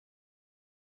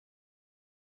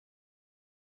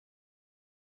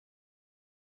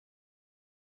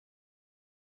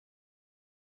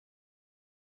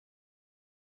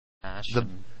Nash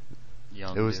and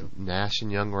Young. It was Nash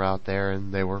and Young were out there,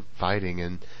 and they were fighting,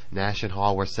 and Nash and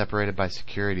Hall were separated by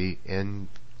security in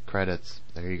credits.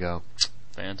 There you go.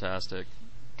 Fantastic.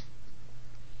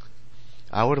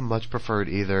 I would have much preferred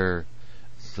either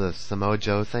the Samoa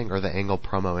Joe thing or the Angle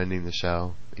promo ending the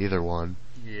show. Either one.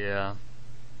 Yeah.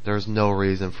 There's no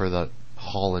reason for the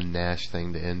Hall and Nash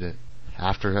thing to end it.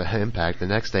 After Impact, the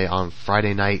next day on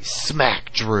Friday night,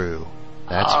 SmackDrew.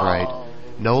 That's right.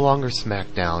 No longer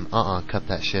SmackDown. Cut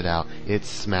that shit out.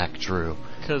 It's SmackDrew.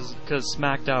 Cause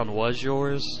SmackDown was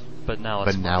yours, but now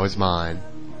it's mine. Now it's mine.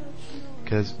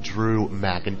 Cause Drew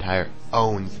McIntyre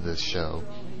owns this show.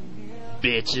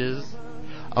 Bitches.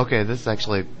 Okay, this is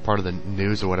actually part of the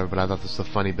news or whatever, but I thought this was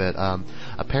a funny bit.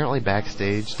 Apparently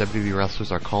backstage, WWE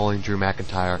wrestlers are calling Drew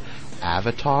McIntyre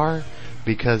Avatar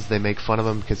because they make fun of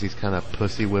him because he's kind of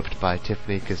pussy whipped by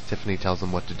Tiffany because Tiffany tells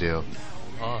him what to do.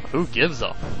 Who gives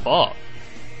a fuck?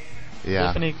 Yeah.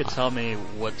 Tiffany could tell me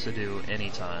what to do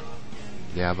anytime.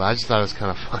 Yeah, but I just thought it was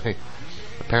kind of funny.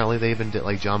 Apparently they even did,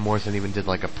 like, John Morrison even did,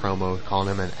 like, a promo calling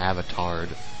him an avatar.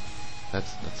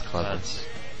 That's clever.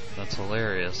 That's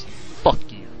hilarious.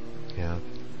 Fuck you. Yeah.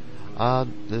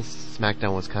 This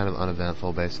SmackDown was kind of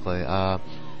uneventful, basically.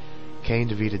 Kane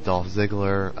defeated Dolph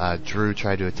Ziggler. Drew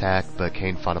tried to attack, but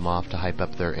Kane fought him off to hype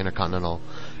up their Intercontinental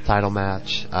title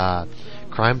match.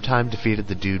 Crime Time defeated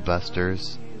the Dude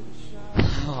Busters.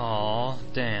 Aw,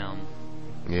 damn.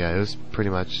 Yeah, it was pretty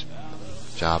much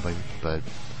jobbing, but...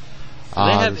 Do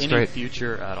they have any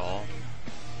future at all?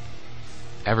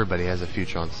 Everybody has a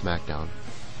future on SmackDown.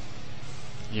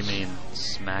 You mean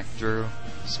SmackDrew?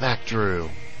 SmackDrew.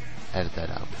 Edit that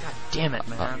out. God damn it,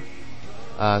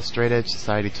 man. Straight Edge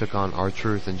Society took on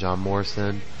R-Truth and John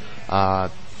Morrison.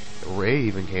 Ray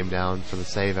even came down for the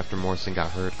save after Morrison got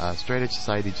hurt. Straight Edge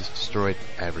Society just destroyed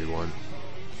everyone.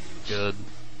 Good.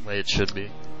 Way it should be.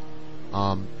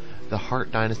 The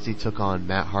Hart Dynasty took on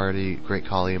Matt Hardy, Great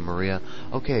Khali, and Maria.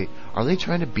 Okay, are they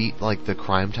trying to beat, like, the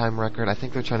Crime Time record? I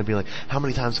think they're trying to be like, how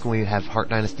many times can we have Hart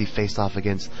Dynasty face off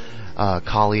against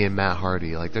Khali and Matt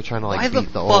Hardy? Like, they're trying to, like,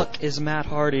 beat the old... Why the fuck is Matt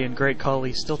Hardy and Great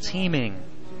Khali still teaming?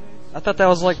 I thought that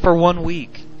was, like, for 1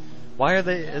 week. Why are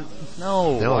they...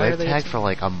 No, they've tagged for,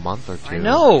 like, a month or two. I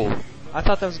know! I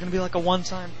thought that was going to be, like, a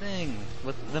one-time thing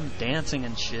with them dancing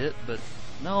and shit, but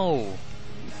no.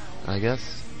 I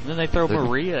guess... And then they throw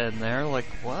Maria in there, like,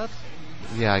 what?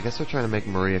 Yeah, I guess they're trying to make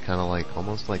Maria kind of like,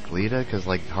 almost like Lita, because,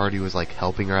 like, Hardy was, like,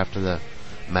 helping her after the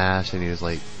match, and he was,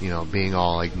 like, you know, being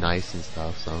all, like, nice and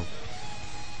stuff, so.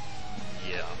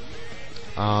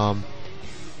 Yeah.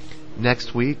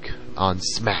 Next week on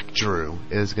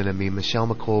SmackDrew is going to be Michelle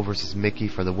McCool versus Mickey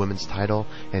for the women's title,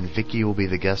 and Vicky will be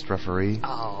the guest referee.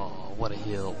 Oh, what a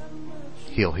heel.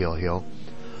 Heel.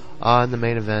 In the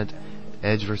main event,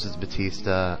 Edge versus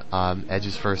Batista.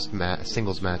 Edge's first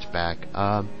singles match back.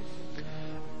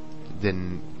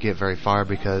 Didn't get very far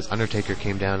because Undertaker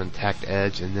came down and attacked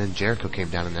Edge, and then Jericho came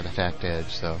down and then attacked Edge,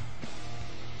 so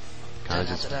kind of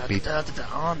just beat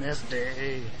on this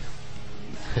day.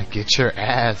 Get your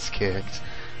ass kicked.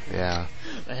 Yeah.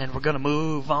 And we're gonna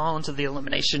move on to the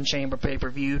Elimination Chamber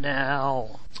pay-per-view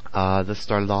now. This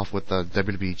started off with the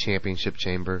WWE Championship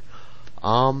Chamber.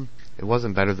 It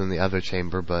wasn't better than the other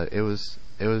chamber, but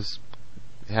it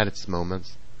had its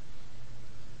moments.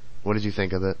 What did you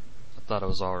think of it? I thought it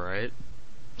was alright.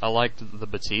 I liked the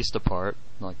Batista part.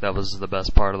 Like, that was the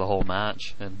best part of the whole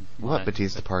match. And what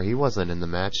Batista part? He wasn't in the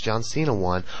match. John Cena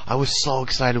won. I was so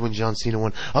excited when John Cena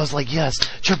won. I was like, yes,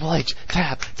 Triple H,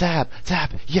 tap.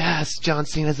 Yes, John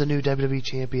Cena's the new WWE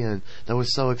champion. That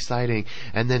was so exciting.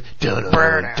 And then,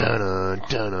 dun-dun.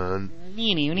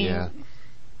 Yeah.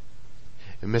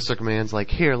 And Mr. McMahon's like,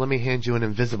 here, let me hand you an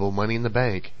invisible Money in the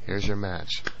Bank. Here's your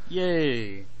match.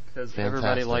 Yay. Because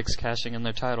everybody likes cashing in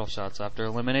their title shots after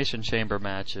Elimination Chamber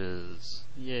matches.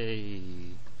 Yay.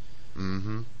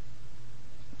 Mm-hmm.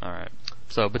 Alright.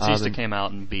 So Batista came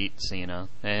out and beat Cena,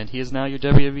 and he is now your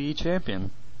WWE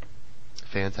champion.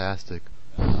 Fantastic.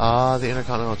 The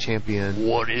Intercontinental Champion.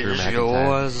 What is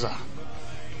yours?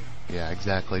 Yeah,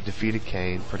 exactly. Defeated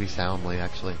Kane pretty soundly,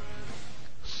 actually.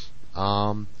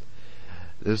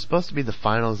 It was supposed to be the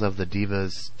finals of the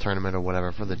Divas tournament or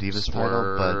whatever for the Divas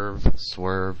title, but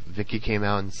Swerve. Vicky came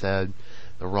out and said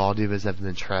the Raw Divas have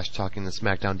been trash talking the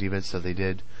SmackDown Divas, so they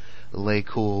did Lay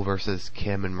Cool versus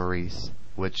Kim and Maurice,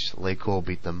 which Lay Cool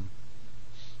beat them.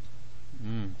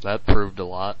 That proved a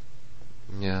lot.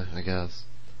 Yeah, I guess.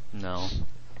 No.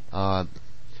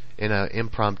 In an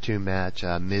impromptu match,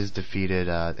 Miz defeated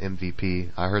MVP.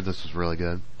 I heard this was really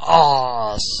good.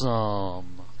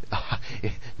 Awesome.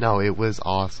 No, it was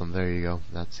awesome. There you go.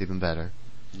 That's even better.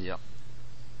 Yep.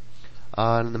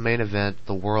 In the main event,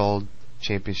 the World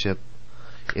Championship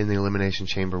in the Elimination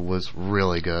Chamber was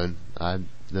really good.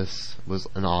 This was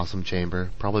an awesome chamber.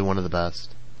 Probably one of the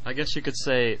best. I guess you could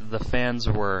say the fans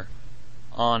were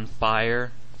on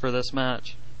fire for this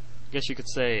match. I guess you could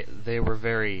say they were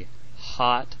very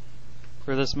hot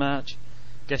for this match.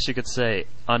 I guess you could say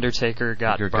Undertaker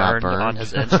got burned on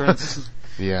his entrance.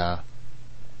 Yeah.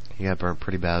 He got burnt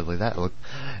pretty badly.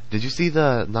 Did you see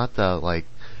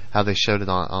how they showed it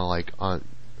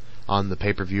on the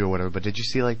pay-per-view or whatever, but did you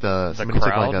see somebody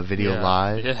took a video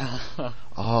live? Yeah.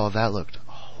 Oh, that looked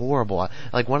horrible.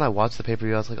 When I watched the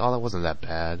pay-per-view, I was like, oh, that wasn't that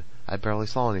bad. I barely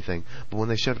saw anything. But when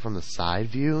they showed it from the side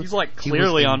view, he's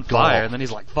clearly on fire, and then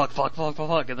he's like, fuck,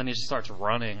 and then he just starts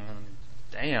running.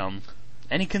 Damn.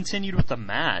 And he continued with the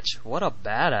match. What a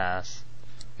badass.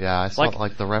 Yeah, I saw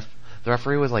the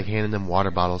referee was handing him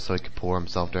water bottles so he could pour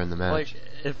himself during the match.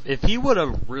 If he would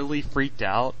have really freaked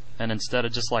out, and instead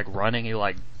of just running, he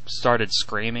started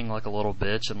screaming like a little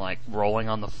bitch and rolling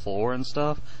on the floor and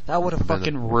stuff, that would have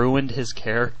fucking ruined his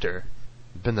character.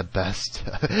 Been the best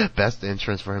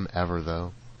entrance for him ever,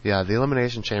 though. Yeah, the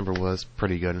Elimination Chamber was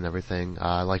pretty good and everything.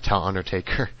 I liked how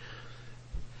Undertaker,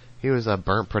 he was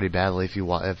burnt pretty badly. If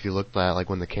you looked at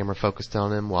when the camera focused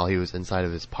on him while he was inside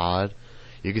of his pod,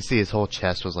 you could see his whole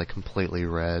chest was completely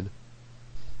red.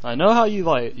 I know how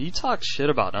you talk shit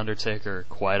about Undertaker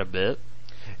quite a bit.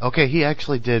 Okay, he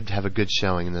actually did have a good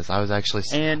showing in this. I was actually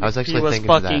he was thinking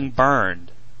fucking that.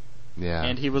 Burned. Yeah.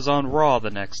 And he was on Raw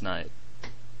the next night,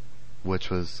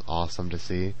 which was awesome to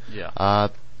see. Yeah.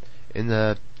 In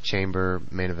the chamber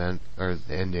main event or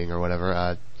ending or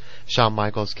whatever, Shawn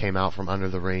Michaels came out from under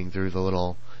the ring through the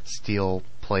little steel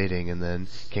plating and then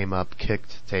came up,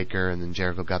 kicked Taker, and then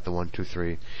Jericho got the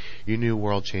 1-2-3. You knew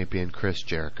world champion Chris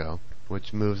Jericho,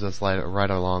 which moves us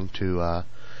right along to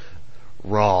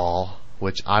Raw,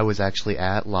 which I was actually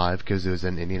at live because it was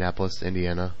in Indianapolis,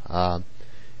 Indiana.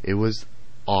 It was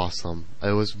awesome.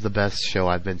 It was the best show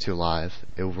I've been to live.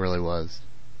 It really was.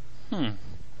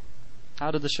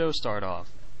 How did the show start off?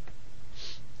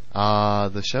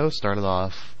 The show started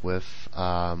off with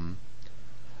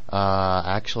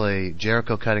actually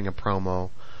Jericho cutting a promo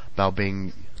about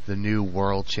being the new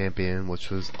world champion,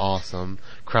 which was awesome.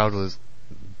 Crowd was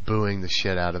booing the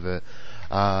shit out of it.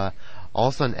 All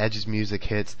of a sudden Edge's music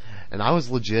hits, and I was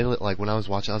legit, when I was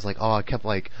watching, I was like, oh, I kept,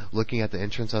 looking at the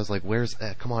entrance, I was like, where's,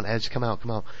 come on, Edge, come out.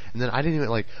 And then I didn't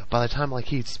even, by the time,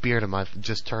 he speared him, I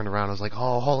just turned around, I was like,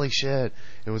 oh, holy shit.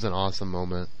 It was an awesome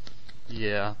moment.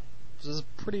 Yeah. This is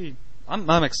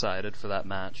I'm excited for that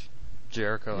match.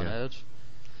 Jericho and Edge.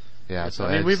 Yeah, so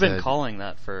I mean, we've been calling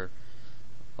that for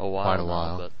a while. Quite a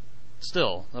while. But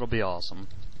still, it'll be awesome.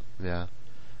 Yeah.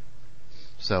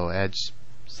 So Edge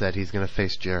said he's going to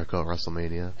face Jericho at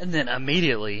WrestleMania. And then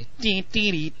immediately,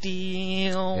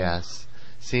 yes,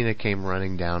 Cena came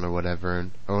running down or whatever,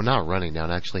 not running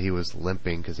down, actually he was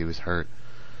limping because he was hurt.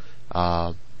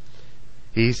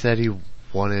 He said he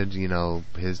wanted,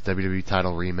 his WWE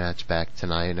title rematch back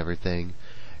tonight and everything,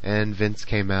 and Vince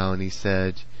came out and he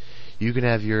said, you can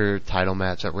have your title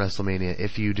match at WrestleMania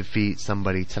if you defeat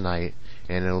somebody tonight,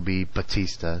 and it'll be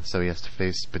Batista, so he has to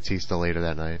face Batista later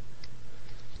that night.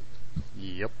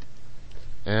 Yep.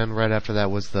 And right after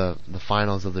that was the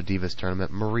finals of the Divas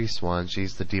tournament. Maurice won.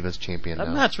 She's the Divas champion now.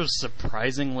 That match was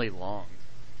surprisingly long.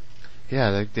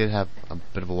 Yeah, they did have a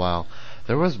bit of a while.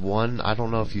 There was one, I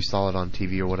don't know if you saw it on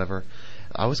TV or whatever.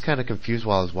 I was kind of confused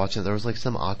while I was watching it. There was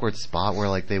some awkward spot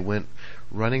where they went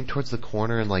running towards the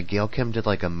corner and Gail Kim did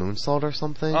a moonsault or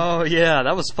something. Oh yeah,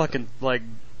 that was fucking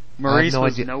Maurice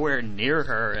was nowhere near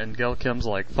her and Gail Kim's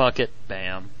like, fuck it,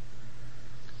 bam.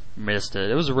 Missed it.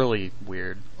 It was really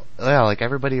weird. Yeah,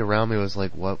 everybody around me was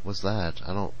like, what was that?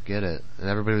 I don't get it. And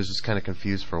everybody was just kind of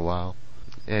confused for a while.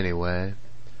 Anyway,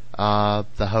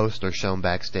 the hosts are shown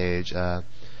backstage.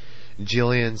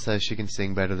 Jillian says she can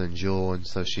sing better than Jewel, and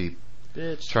so she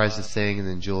tries to sing, and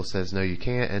then Jewel says, no, you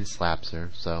can't, and slaps her.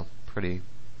 So, pretty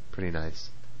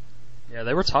nice. Yeah,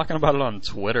 they were talking about it on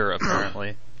Twitter,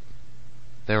 apparently.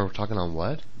 They were talking on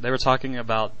what? They were talking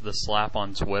about the slap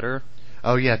on Twitter.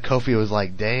 Oh yeah, Kofi was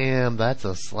like, damn, that's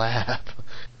a slap.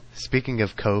 Speaking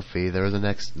of Kofi, the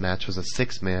next match was a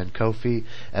 6-man, Kofi,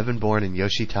 Evan Bourne, and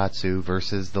Yoshitatsu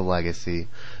versus The Legacy,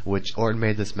 which Orton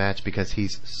made this match because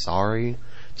he's sorry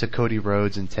to Cody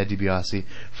Rhodes and Ted DiBiase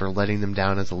for letting them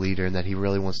down as a leader, and that he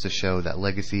really wants to show that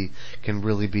Legacy can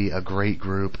really be a great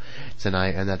group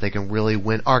tonight, and that they can really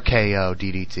win RKO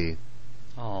DDT.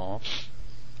 Aww.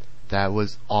 That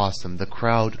was awesome. The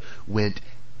crowd went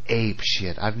ape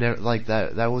shit. I've never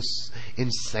that was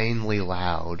insanely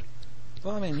loud.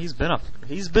 Well, I mean, he's been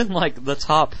the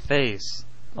top face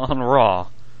on Raw,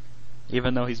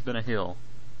 even though he's been a heel.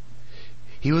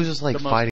 He was just fighting